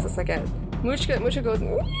me basilisk again. Mushka goes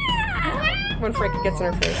when Frankie gets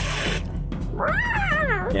in her face.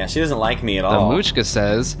 Yeah, she doesn't like me at The all. Mushka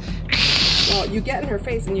says, Well, you get in her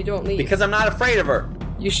face and you don't leave. Because I'm not afraid of her.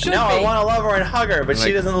 You should No, be. I want to love her and hug her, but she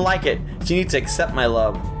Like- doesn't like it. She needs to accept my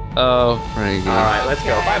love. "Oh, Frankie, All right, let's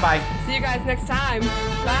go. Okay. Bye-bye. See you guys next time.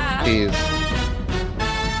 Bye. please."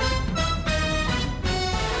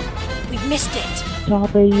 We've missed it.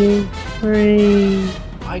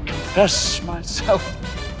 I confess myself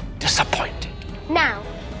disappointed. Now,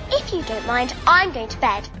 if you don't mind, I'm going to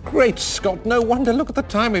bed. Great Scott, no wonder. Look at the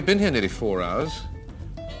time. We've been here nearly 4 hours.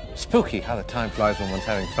 Spooky how the time flies when one's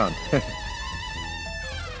having fun.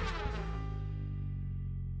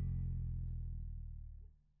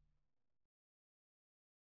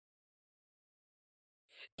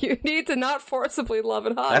 You need to not forcibly love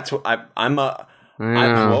and hug. That's what I'm a.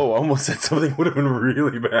 Yeah. Whoa! I almost said something would have been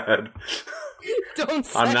really bad. Don't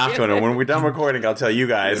say I'm not gonna. it. When we're done recording, I'll tell you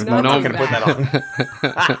guys. No, I'm not no. gonna put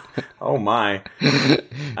that on. Oh my!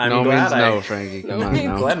 I'm no glad means no, Frankie. Come No on means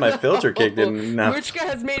now. glad my filter kicked in enough. Mushka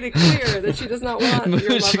has made it clear that she does not want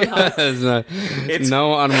your love and hug. Has, It's-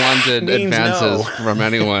 no unwanted means advances no. from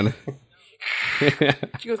anyone.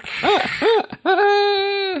 She goes,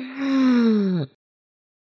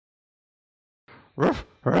 Ruff,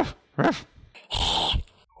 ruff, ruff.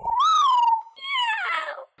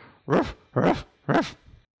 Ruff, ruff, ruff.